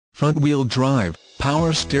front-wheel drive,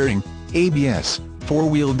 power steering, ABS,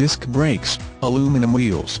 4-wheel disc brakes, aluminum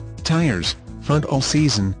wheels, tires, front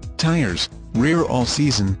all-season, tires, rear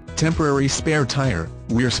all-season, temporary spare tire,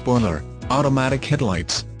 rear spoiler, automatic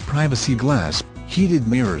headlights, privacy glass, heated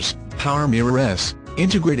mirrors, power mirrors,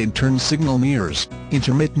 integrated turn signal mirrors,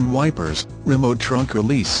 intermittent wipers, remote trunk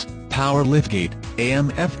release, power liftgate,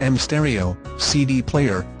 AM/FM stereo, CD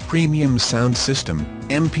player, premium sound system,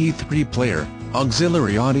 MP3 player,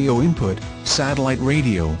 auxiliary audio input, satellite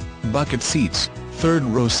radio, bucket seats, third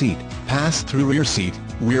row seat, pass-through rear seat,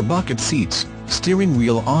 rear bucket seats, steering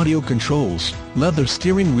wheel audio controls, leather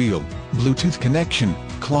steering wheel, Bluetooth connection,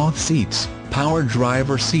 cloth seats, power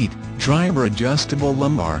driver seat, driver adjustable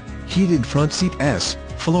lumbar, heated front seat S,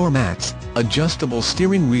 floor mats, adjustable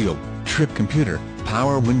steering wheel, trip computer,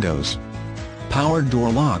 power windows, power door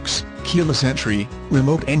locks, keyless entry,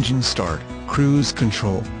 remote engine start, cruise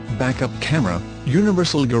control, backup camera,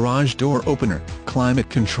 universal garage door opener, climate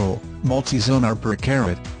control, multi-zone upper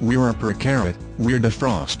carrot, rear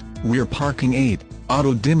defrost, rear parking aid,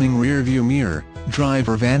 auto-dimming rear view mirror,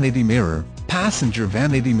 driver vanity mirror, passenger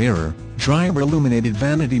vanity mirror, driver illuminated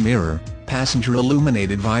vanity mirror, passenger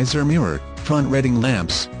illuminated visor mirror, front reading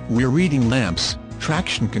lamps, rear reading lamps,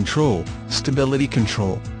 traction control, stability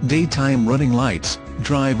control, daytime running lights,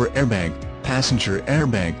 driver airbag, passenger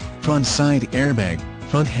airbag, front side airbag,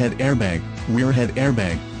 front head airbag, rear head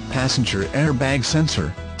airbag, passenger airbag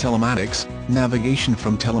sensor, telematics, navigation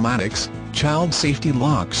from telematics, child safety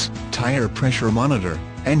locks, tire pressure monitor,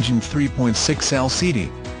 engine 3.6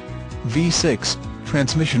 LCD, V6,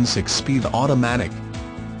 transmission 6-speed automatic.